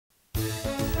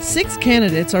6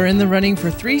 candidates are in the running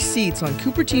for 3 seats on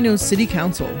Cupertino City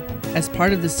Council. As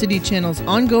part of the City Channel's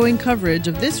ongoing coverage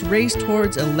of this race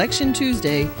towards Election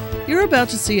Tuesday, you're about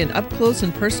to see an up-close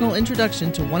and personal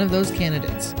introduction to one of those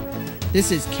candidates.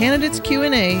 This is Candidates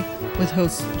Q&A with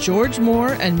hosts George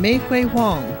Moore and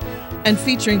Huang, and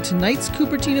featuring tonight's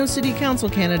Cupertino City Council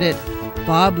candidate,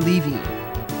 Bob Levy.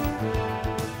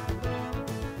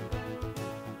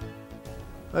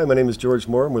 Hi, my name is George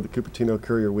Moore. I'm with the Cupertino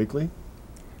Courier Weekly.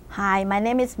 Hi, my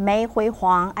name is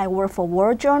Huang. I work for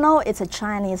World Journal. It's a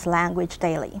Chinese language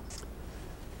daily.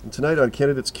 And tonight on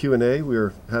Candidates Q&A, we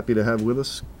are happy to have with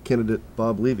us candidate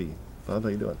Bob Levy. Bob, how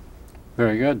you doing?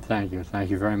 Very good, thank you. Thank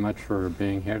you very much for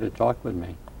being here to talk with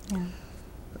me. Yeah.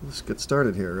 Let's get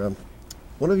started here.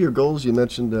 One of your goals you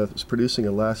mentioned is producing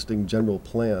a lasting general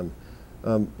plan.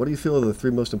 What do you feel are the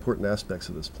 3 most important aspects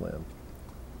of this plan?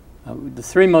 The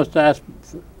 3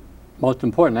 most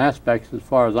important aspects, as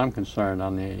far as I'm concerned,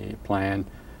 on the plan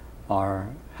are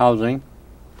housing,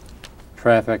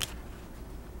 traffic,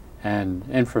 and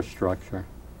infrastructure.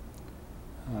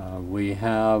 We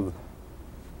have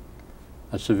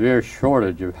a severe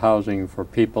shortage of housing for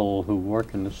people who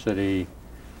work in the city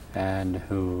and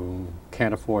who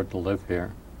can't afford to live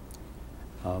here.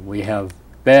 We have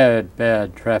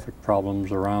bad traffic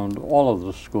problems around all of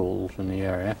the schools in the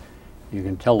area. You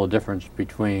can tell the difference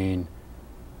between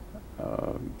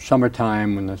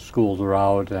summertime when the schools are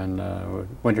out and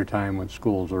wintertime when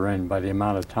schools are in by the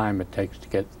amount of time it takes to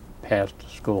get past the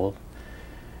school.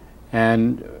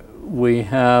 And we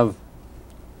have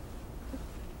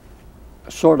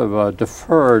sort of a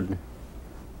deferred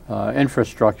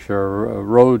infrastructure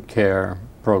road care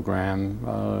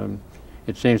program.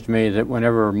 It seems to me that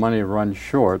whenever money runs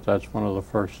short, that's one of the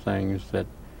first things that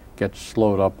gets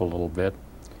slowed up a little bit.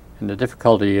 And the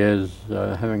difficulty is,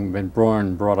 having been born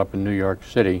and brought up in New York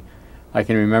City, I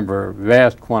can remember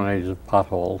vast quantities of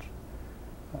potholes,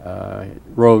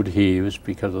 road heaves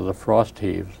because of the frost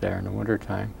heaves there in the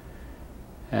wintertime.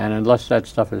 And unless that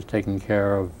stuff is taken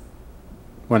care of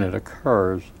when it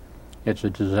occurs, it's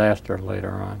a disaster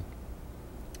later on.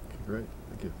 Great,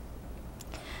 thank you.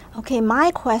 Okay, my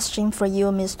question for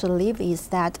you, Mr. Levy, is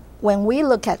that when we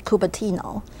look at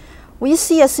Cupertino, we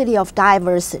see a city of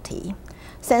diversity.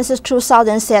 Census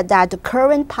 2000 said that the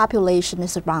current population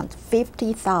is around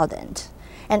 50,000.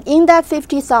 And in that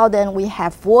 50,000, we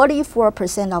have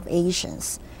 44% of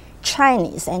Asians,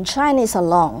 Chinese, and Chinese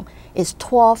alone is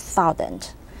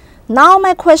 12,000. Now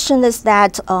my question is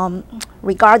that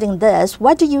regarding this,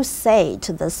 what do you say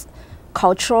to this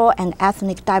cultural and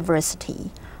ethnic diversity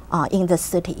in the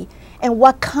city? And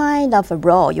what kind of a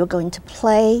role you're going to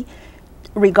play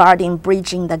regarding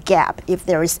bridging the gap, if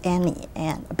there is any,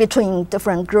 and between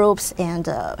different groups and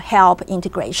help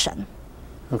integration?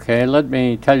 Okay, let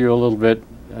me tell you a little bit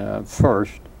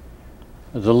first.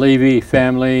 The Levy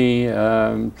family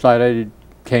side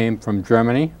came from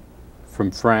Germany,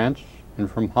 from France, and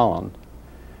from Holland.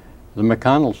 The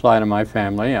McConnell side of my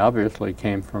family obviously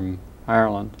came from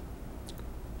Ireland.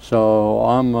 So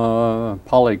I'm a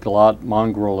polyglot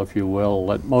mongrel, if you will,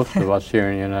 that most of us here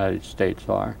in the United States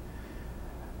are.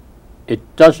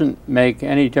 It doesn't make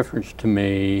any difference to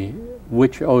me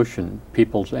which ocean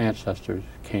people's ancestors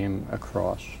came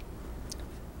across.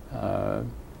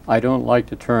 I don't like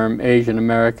the term Asian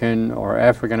American or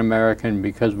African American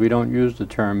because we don't use the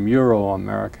term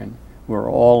Euro-American.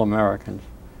 We're all Americans.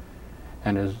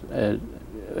 And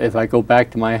if I go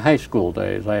back to my high school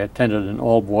days, I attended an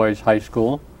all-boys high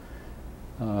school.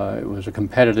 It was a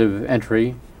competitive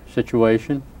entry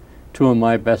situation. 2 of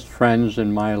my best friends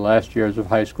in my last years of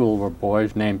high school were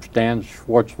boys named Stan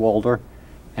Schwartzwalder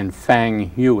and Fang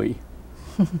Huey.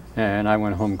 And I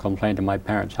went home and complained to my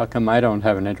parents, how come I don't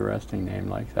have an interesting name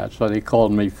like that? So they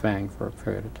called me Fang for a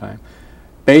period of time.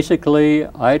 Basically,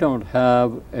 I don't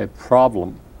have a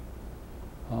problem.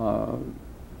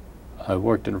 I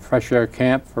worked in a fresh air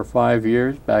camp for 5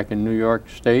 years back in New York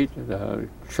State,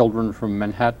 children from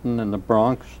Manhattan and the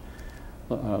Bronx.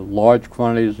 Large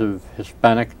quantities of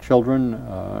Hispanic children.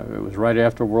 It was right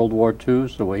after World War II,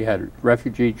 so we had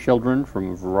refugee children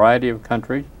from a variety of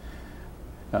countries.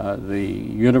 The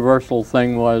universal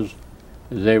thing was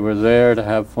they were there to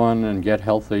have fun and get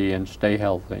healthy and stay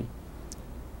healthy.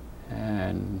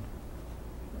 And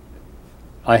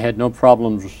I had no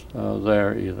problems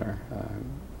there either.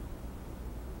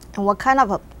 And what kind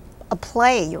of a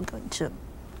play you're going to?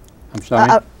 I'm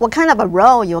sorry? What kind of a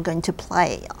role you're going to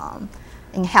play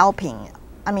in helping?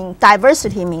 I mean,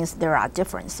 diversity means there are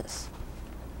differences.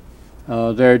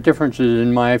 There are differences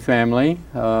in my family.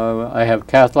 I have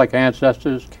Catholic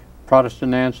ancestors,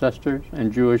 Protestant ancestors,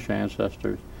 and Jewish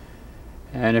ancestors.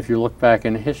 And if you look back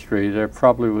in history, there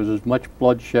probably was as much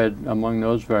bloodshed among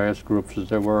those various groups as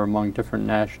there were among different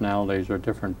nationalities or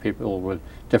different people with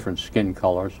different skin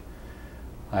colors.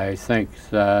 I think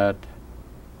that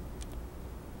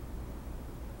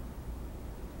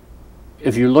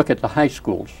if you look at the high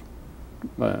schools,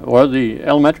 or the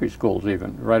elementary schools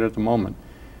even, right at the moment,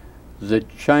 the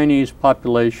Chinese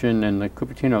population in the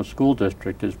Cupertino School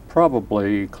District is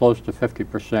probably close to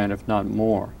 50%, if not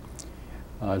more.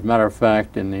 As a matter of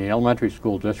fact, in the elementary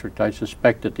school district, I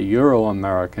suspect that the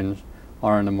Euro-Americans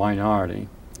are in the minority.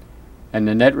 And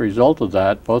the net result of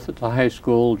that, both at the high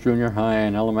school, junior high,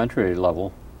 and elementary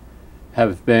level,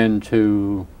 have been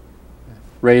to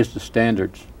raise the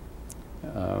standards.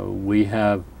 We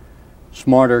have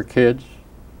smarter kids,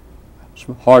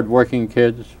 hard-working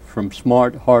kids from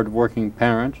smart, hard-working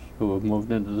parents who have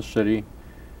moved into the city,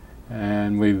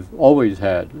 and we've always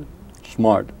had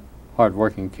smart,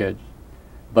 hard-working kids.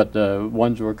 But the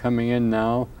ones who are coming in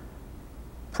now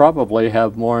probably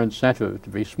have more incentive to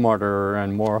be smarter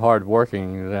and more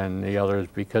hard-working than the others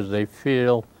because they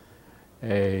feel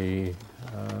a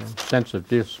sense of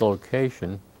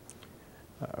dislocation.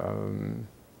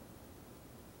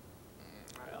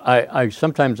 I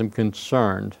sometimes am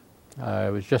concerned. I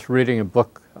was just reading a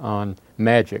book on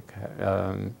magic,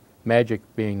 magic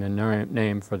being the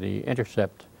name for the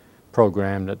intercept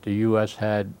program that the U.S.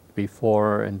 had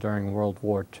before and during World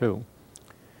War II.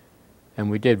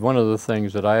 And we did one of the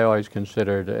things that I always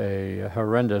considered a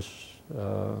horrendous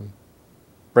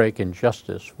break in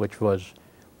justice, which was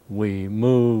we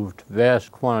moved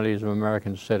vast quantities of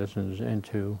American citizens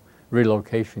into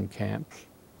relocation camps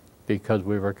because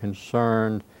we were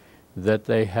concerned that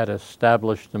they had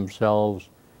established themselves,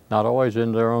 not always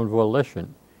in their own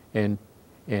volition, in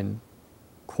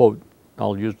quote,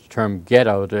 I'll use the term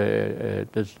ghetto to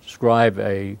describe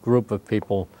a group of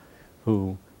people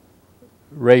who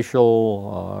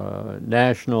racial,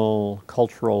 national,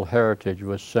 cultural heritage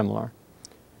was similar.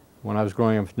 When I was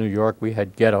growing up in New York, we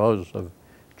had ghettos of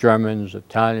Germans,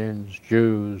 Italians,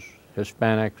 Jews,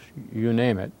 Hispanics, you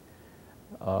name it.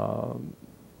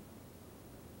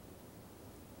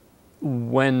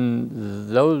 When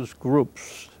those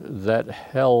groups that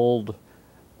held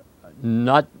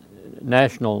not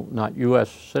national, not U.S.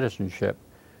 citizenship,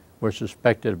 were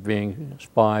suspected of being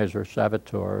spies or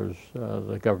saboteurs,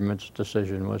 the government's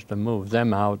decision was to move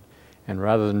them out, and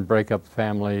rather than break up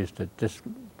families, to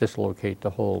dislocate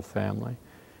the whole family.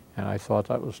 And I thought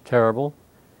that was terrible.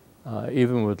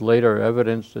 Even with later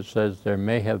evidence that says there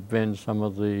may have been some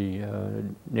of the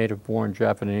native-born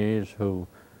Japanese who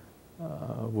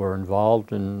were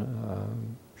involved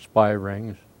in spy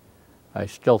rings, I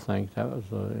still think that was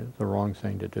the wrong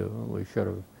thing to do. We should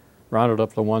have rounded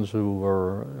up the ones who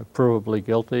were provably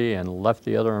guilty and left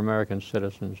the other American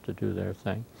citizens to do their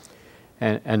thing.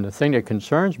 And the thing that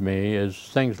concerns me is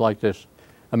things like this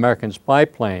American spy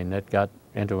plane that got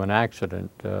into an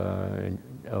accident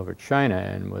over China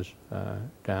and was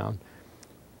down.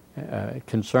 It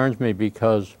concerns me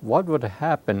because what would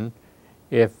happen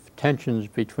if tensions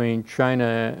between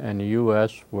China and the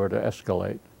U.S. were to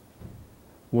escalate?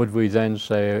 Would we then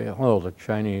say, oh, the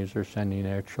Chinese are sending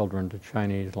their children to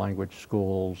Chinese language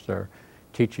schools, they're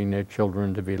teaching their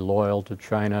children to be loyal to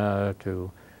China,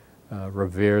 to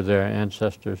revere their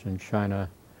ancestors in China?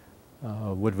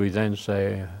 Would we then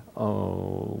say,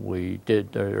 oh, we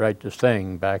did the right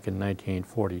thing back in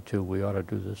 1942, we ought to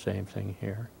do the same thing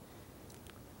here?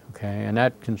 Okay, and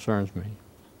that concerns me.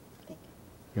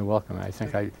 You're welcome. I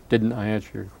think I answer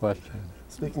your question.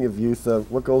 Speaking of youth,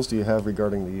 what goals do you have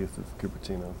regarding the youth of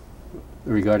Cupertino?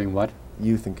 Regarding what?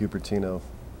 Youth in Cupertino.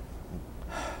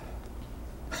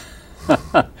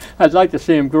 I'd like to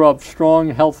see them grow up strong,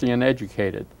 healthy, and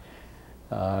educated.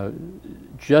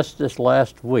 Just this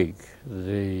last week,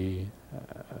 the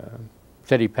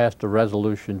city passed a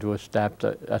resolution to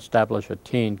establish a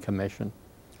teen commission.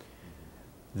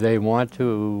 They want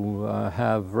to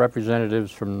have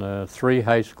representatives from the 3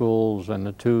 high schools and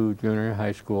the 2 junior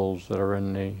high schools that are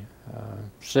in the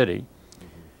city.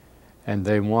 And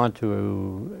they want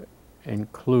to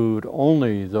include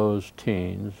only those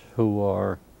teens who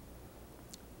are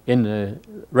in the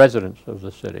residents of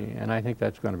the city. And I think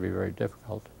that's going to be very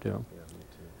difficult to do. Yeah, me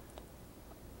too.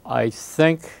 I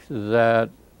think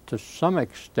that to some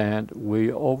extent we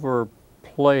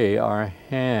overplay our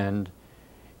hand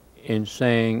in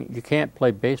saying you can't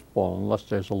play baseball unless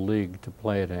there's a league to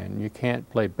play it in. You can't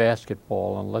play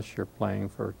basketball unless you're playing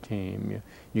for a team.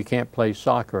 You can't play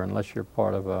soccer unless you're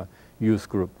part of a youth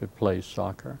group that plays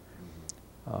soccer.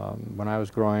 When I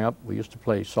was growing up, we used to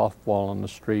play softball on the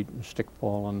street and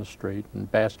stickball on the street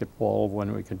and basketball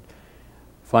when we could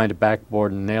find a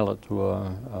backboard and nail it to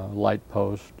a light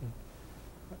post.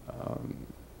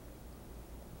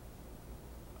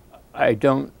 I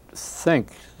don't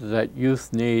think that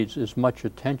youth needs as much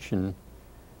attention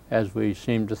as we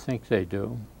seem to think they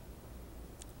do.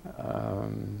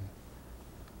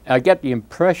 I get the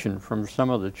impression from some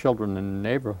of the children in the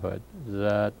neighborhood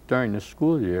that during the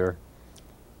school year,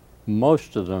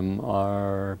 most of them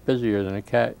are busier than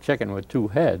a chicken with two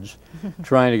heads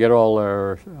trying to get all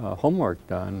their homework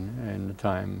done in the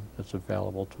time that's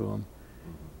available to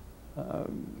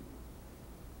them.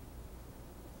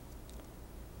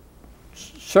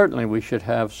 Certainly we should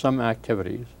have some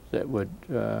activities that would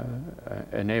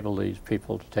enable these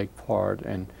people to take part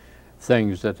in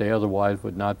things that they otherwise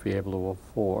would not be able to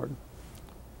afford.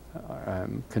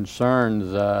 I'm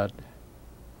concerned that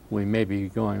we may be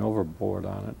going overboard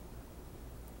on it.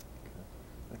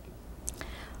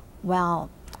 Well,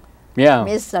 yeah.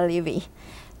 Mr. Levy,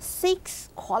 6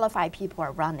 qualified people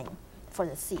are running for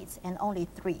the seats and only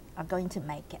 3 are going to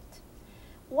make it.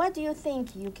 What do you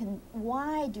think you can,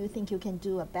 why do you think you can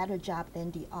do a better job than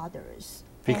the others?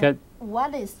 Because and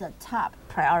what is the top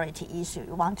priority issue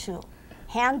you want to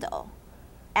handle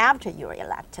after you're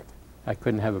elected? I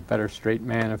couldn't have a better straight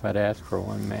man if I'd asked for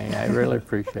one, May. I really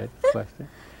appreciate the question.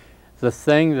 The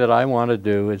thing that I want to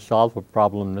do is solve a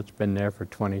problem that's been there for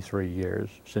 23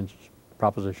 years, since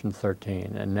Proposition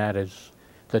 13, and that is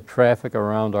the traffic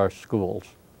around our schools.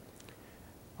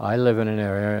 I live in an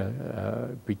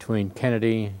area between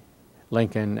Kennedy,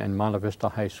 Lincoln, and Monte Vista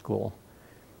High School.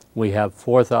 We have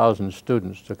 4,000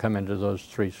 students to come into those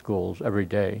 3 schools every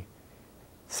day.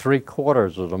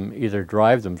 3/4 of them either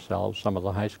drive themselves, some of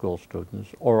the high school students,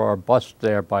 or are bused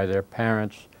there by their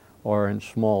parents or in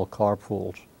small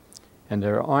carpools. And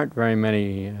there aren't very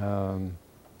many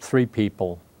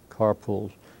 3-people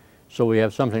carpools. So we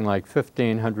have something like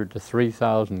 1,500 to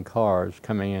 3,000 cars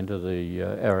coming into the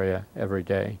area every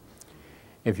day.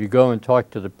 If you go and talk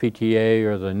to the PTA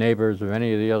or the neighbors of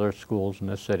any of the other schools in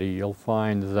the city, you'll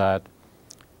find that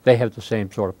they have the same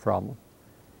sort of problem.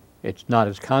 It's not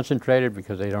as concentrated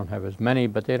because they don't have as many,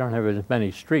 but they don't have as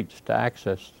many streets to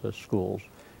access the schools.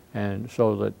 And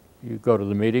so that you go to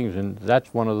the meetings, and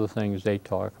that's one of the things they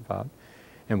talk about.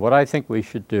 And what I think we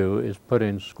should do is put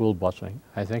in school busing.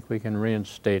 I think we can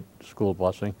reinstate school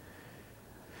busing.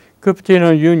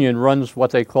 Cupertino Union runs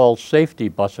what they call safety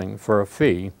busing for a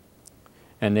fee,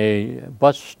 and they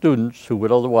bus students who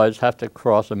would otherwise have to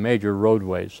cross a major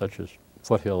roadway, such as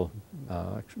Foothill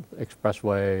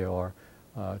Expressway or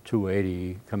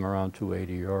 280, come around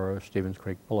 280 or Stevens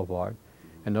Creek Boulevard.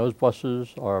 And those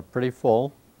buses are pretty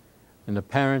full, and the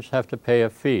parents have to pay a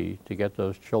fee to get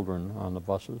those children on the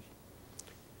buses.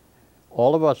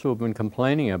 All of us who have been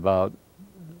complaining about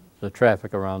the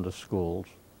traffic around the schools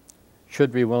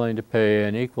should be willing to pay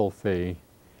an equal fee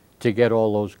to get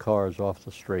all those cars off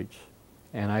the streets.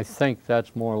 And I think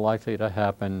that's more likely to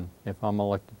happen if I'm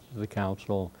elected to the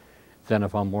council than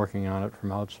if I'm working on it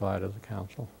from outside of the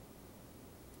council.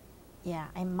 Yeah,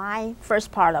 and my first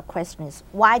part of the question is,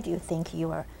 why do you think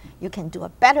you can do a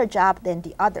better job than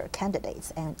the other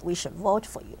candidates and we should vote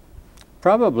for you?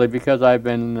 Probably because I've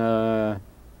been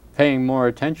paying more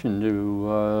attention to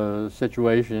the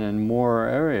situation in more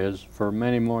areas for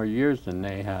many more years than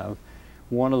they have.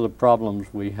 One of the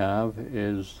problems we have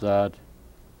is that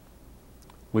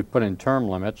we put in term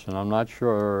limits, and I'm not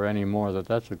sure anymore that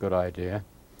that's a good idea.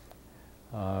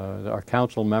 Our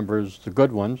council members, the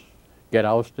good ones, get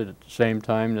ousted at the same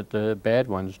time that the bad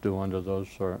ones do under those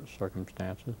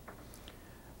circumstances.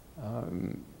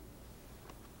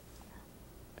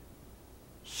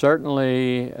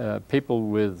 Certainly, people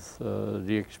with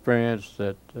the experience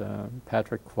that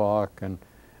Patrick Kwok and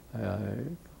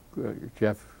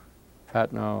Jeff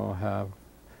Patno have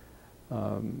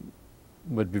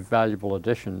would be valuable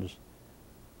additions,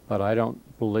 but I don't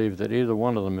believe that either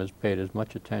one of them has paid as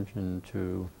much attention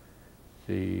to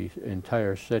the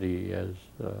entire city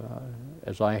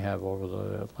as I have over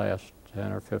the last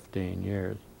 10 or 15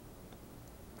 years.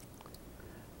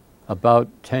 About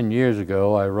 10 years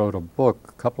ago, I wrote a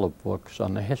couple of books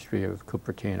on the history of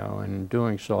Cupertino, and in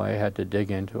doing so I had to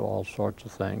dig into all sorts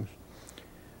of things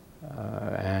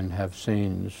and have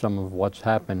seen some of what's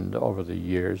happened over the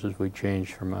years as we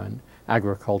changed from an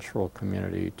agricultural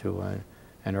community to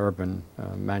an urban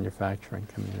manufacturing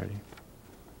community.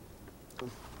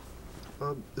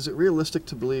 Is it realistic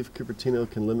to believe Cupertino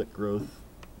can limit growth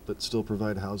but still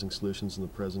provide housing solutions in the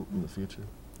present and the future?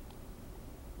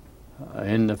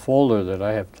 In the folder that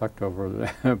I have tucked over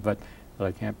there, but that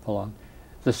I can't pull out,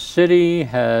 the city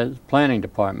planning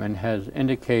department has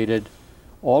indicated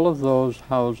all of those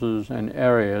houses and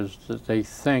areas that they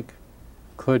think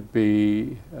could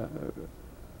be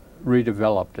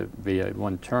redeveloped, to be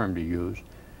one term to use.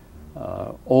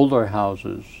 Older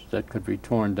houses that could be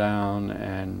torn down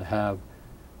and have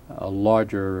a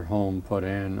larger home put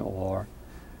in, or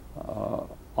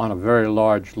on a very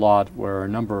large lot where a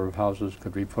number of houses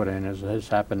could be put in, as has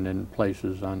happened in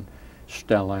places on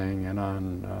Stelling and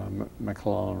on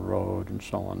McClellan Road and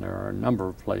so on. There are a number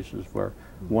of places where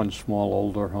one small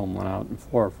older home went out and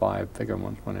 4 or 5 bigger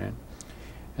ones went in.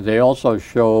 And they also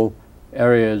show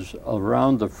areas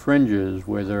around the fringes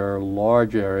where there are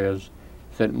large areas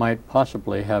that might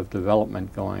possibly have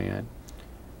development going in.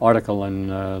 Article in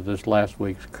this last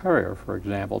week's Courier, for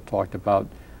example, talked about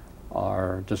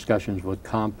our discussions with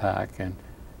Compaq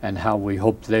and how we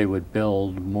hoped they would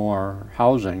build more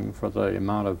housing for the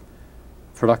amount of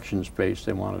production space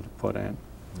they wanted to put in.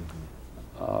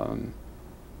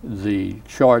 The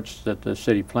charts that the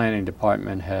city planning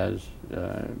department has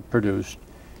produced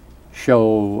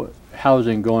show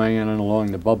housing going in and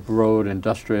along the Bub Road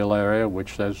industrial area,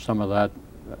 which says some of that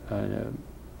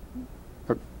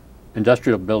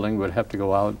industrial building would have to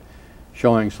go out,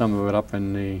 showing some of it up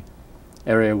in the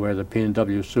area where the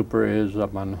P&W Super is,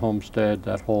 up on Homestead,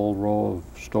 that whole row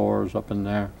of stores up in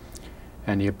there,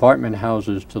 and the apartment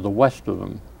houses to the west of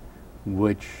them,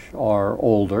 which are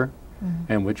older,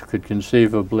 and which could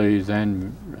conceivably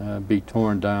then be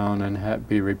torn down and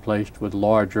be replaced with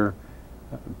larger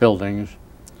buildings.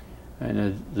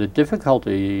 And the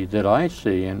difficulty that I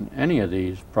see in any of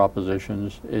these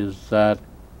propositions is that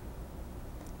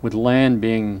with land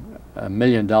being $1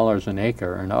 million an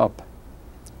acre and up,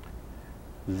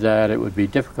 that it would be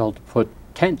difficult to put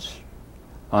tents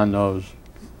on those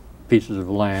pieces of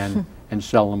land and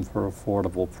sell them for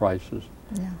affordable prices.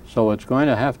 Yeah. So it's going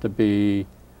to have to be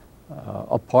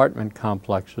apartment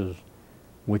complexes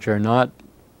which are not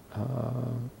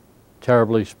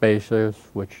terribly spacious,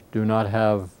 which do not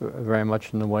have very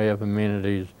much in the way of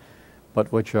amenities,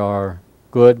 but which are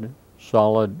good,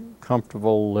 solid,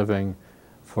 comfortable living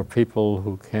for people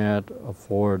who can't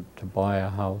afford to buy a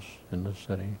house in the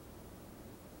city.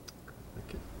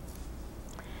 Thank you.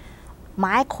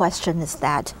 My question is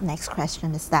that, next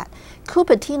question is that,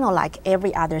 Cupertino, like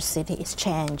every other city, is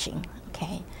changing,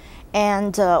 okay?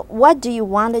 And what do you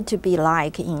want it to be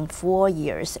like in 4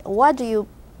 years? What do you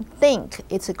think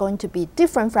it's going to be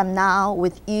different from now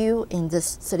with you in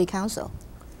this city council?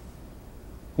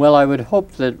 Well, I would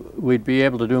hope that we'd be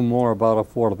able to do more about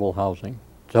affordable housing,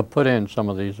 to put in some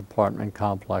of these apartment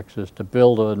complexes, to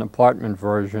build an apartment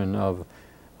version of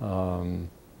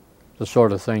the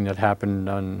sort of thing that happened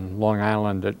on Long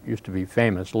Island that used to be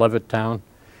famous, Levittown,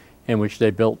 in which they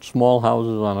built small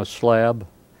houses on a slab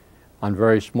on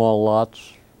very small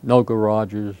lots, no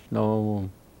garages, no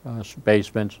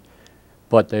basements,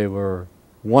 but they were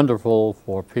wonderful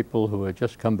for people who had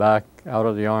just come back out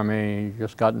of the Army,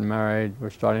 just gotten married, were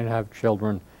starting to have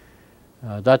children.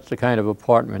 That's the kind of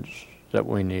apartments that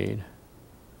we need.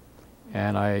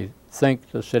 And I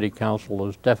think the City Council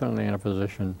is definitely in a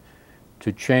position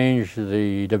to change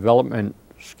the development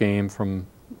scheme from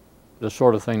the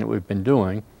sort of thing that we've been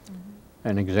doing.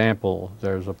 An example,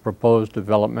 there's a proposed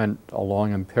development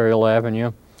along Imperial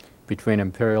Avenue between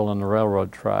Imperial and the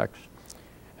railroad tracks,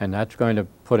 and that's going to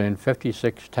put in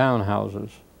 56 townhouses,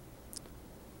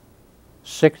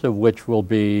 6 of which will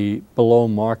be below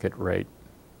market rate.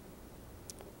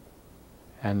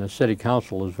 And the City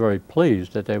Council is very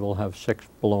pleased that they will have 6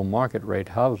 below market rate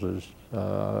houses,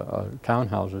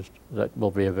 townhouses that will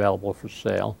be available for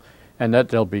sale, and that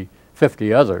there'll be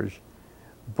 50 others.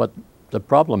 But the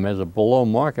problem is a below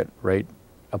market rate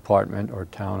apartment or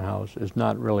townhouse is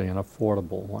not really an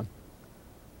affordable one.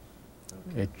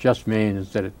 Okay. It just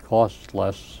means that it costs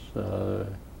less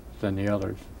than the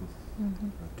others.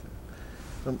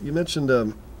 Okay. You mentioned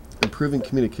improving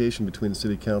communication between the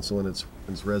City Council and its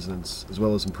residents, as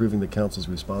well as improving the Council's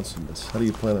responsiveness. How do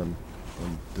you plan on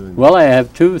doing that? Well, I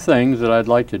have 2 things that I'd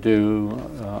like to do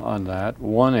on that.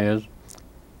 One is,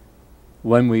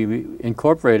 when we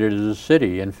incorporated as a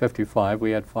city in '55,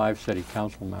 we had 5 city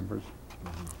council members.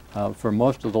 For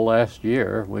most of the last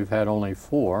year, we've had only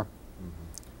 4.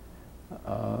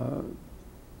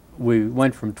 We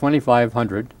went from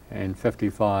 2,500 in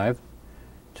 '55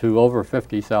 to over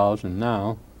 50,000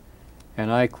 now,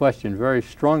 and I question very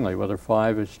strongly whether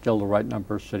 5 is still the right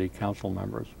number of city council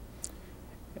members.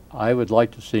 I would like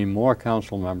to see more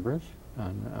council members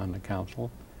on the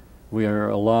council. We are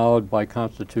allowed by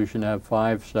Constitution to have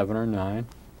 5, 7, or 9.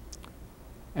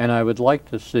 And I would like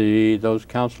to see those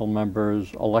council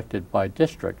members elected by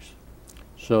districts,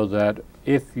 so that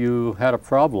if you had a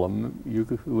problem,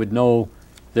 you would know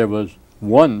there was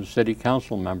one city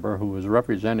council member who was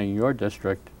representing your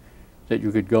district that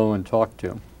you could go and talk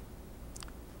to.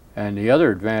 And the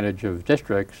other advantage of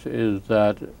districts is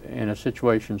that in a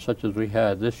situation such as we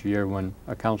had this year when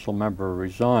a council member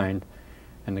resigned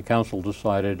and the council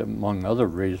decided, among other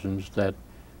reasons, that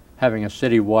having a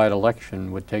citywide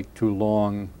election would take too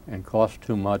long and cost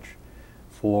too much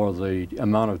for the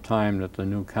amount of time that the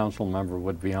new council member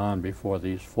would be on before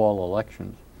these fall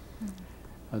elections.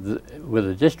 With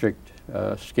a district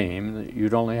scheme,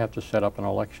 you'd only have to set up an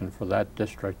election for that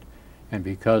district, and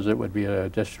because it would be a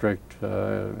district,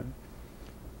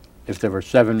 if there were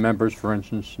 7 members, for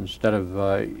instance, instead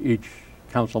of each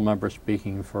council member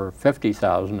speaking for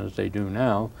 50,000 as they do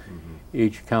now,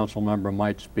 each council member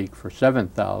might speak for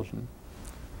 7,000.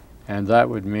 And that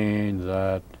would mean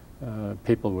that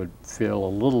people would feel a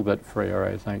little bit freer,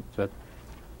 I think, that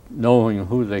knowing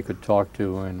who they could talk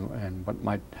to and what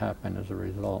might happen as a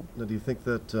result. Now, do you think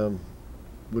that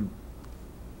would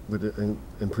it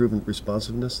improve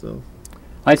responsiveness, though?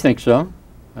 I think so.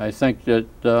 I think that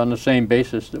on the same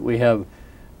basis that we have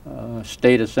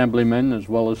state assemblymen as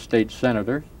well as state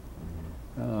senators,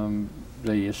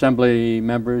 the assembly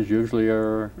members usually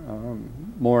are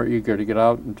more eager to get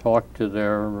out and talk to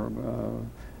their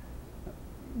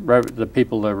the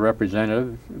people they're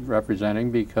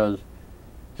representing because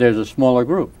there's a smaller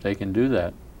group. They can do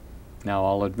that. Now,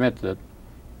 I'll admit that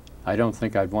I don't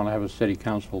think I'd want to have a city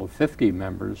council of 50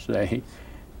 members, say.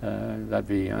 That'd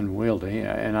be unwieldy.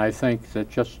 And I think that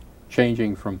just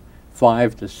changing from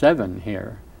 5 to 7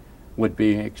 here would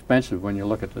be expensive when you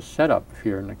look at the setup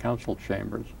here in the council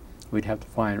chambers. We'd have to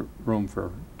find room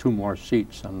for 2 more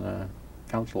seats on the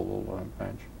council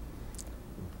bench.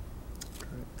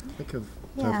 I think of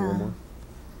time for one more.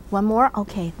 One more?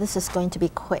 Okay, this is going to be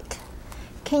quick.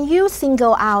 Can you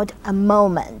single out a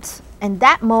moment, and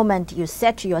that moment you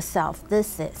said to yourself,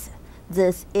 this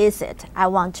is it, I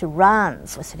want to run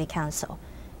for city council?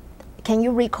 Can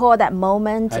you recall that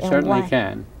moment? I certainly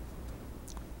can.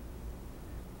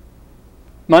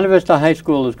 Monte Vista High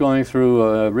School is going through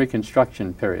a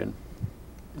reconstruction period.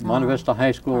 Monte Vista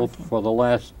High School for the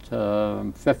last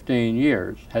 15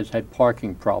 years has had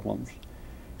parking problems.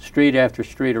 Street after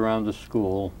street around the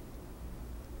school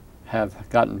have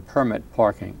gotten permit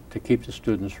parking to keep the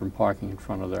students from parking in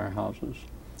front of their houses.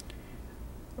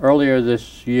 Earlier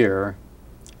this year,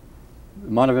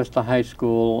 Monte Vista High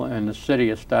School and the city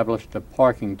established a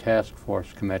parking task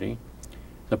force committee.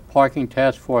 The parking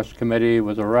task force committee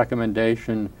was a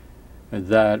recommendation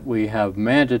that we have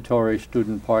mandatory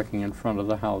student parking in front of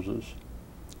the houses.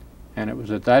 And it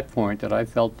was at that point that I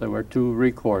felt there were 2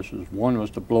 recourses. One was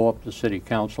to blow up the city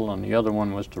council, and the other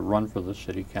one was to run for the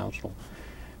city council,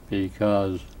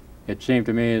 because it seemed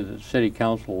to me that the city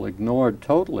council ignored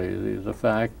totally the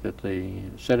fact that the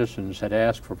citizens had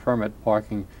asked for permit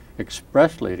parking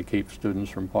expressly to keep students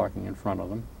from parking in front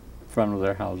of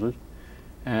their houses,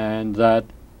 and that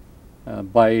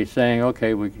by saying,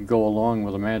 okay, we could go along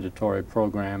with a mandatory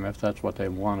program if that's what they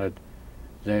wanted,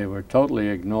 they were totally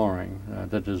ignoring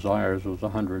the desires of the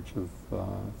hundreds of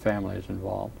families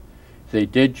involved. They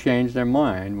did change their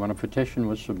mind when a petition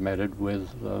was submitted with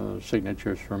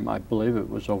signatures from, I believe it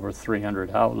was over 300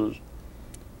 houses.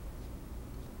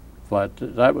 But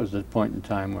that was the point in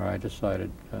time where I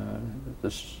decided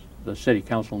the city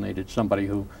council needed somebody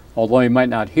who, although he might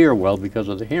not hear well because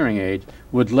of the hearing aids,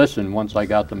 would listen once I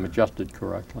got them adjusted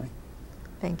correctly.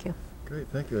 Thank you. Great,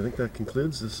 thank you. I think that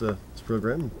concludes this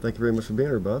program. Thank you very much for being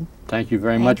here, Bob. Thank you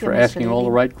very much for asking all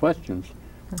the right questions.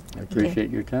 I appreciate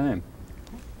your time.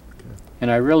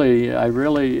 And I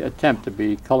really attempt to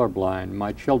be colorblind.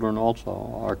 My children also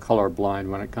are colorblind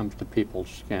when it comes to people's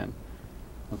skin.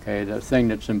 Okay, the thing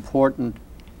that's important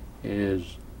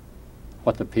is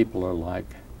what the people are like.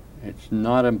 It's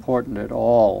not important at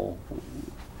all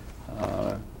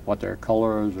what their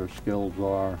colors or skills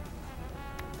are.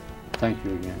 Thank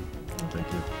you again. Thank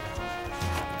you.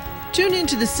 Tune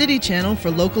into the City Channel for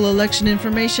local election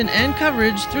information and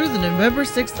coverage through the November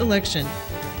 6th election.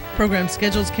 Program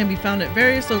schedules can be found at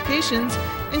various locations,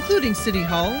 including City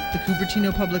Hall, the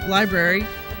Cupertino Public Library,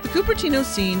 the Cupertino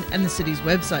Scene, and the city's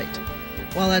website.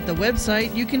 While at the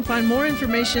website, you can find more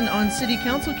information on City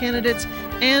Council candidates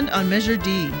and on Measure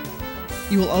D.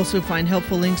 You will also find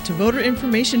helpful links to voter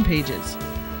information pages.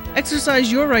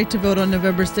 Exercise your right to vote on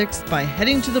November 6th by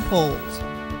heading to the polls.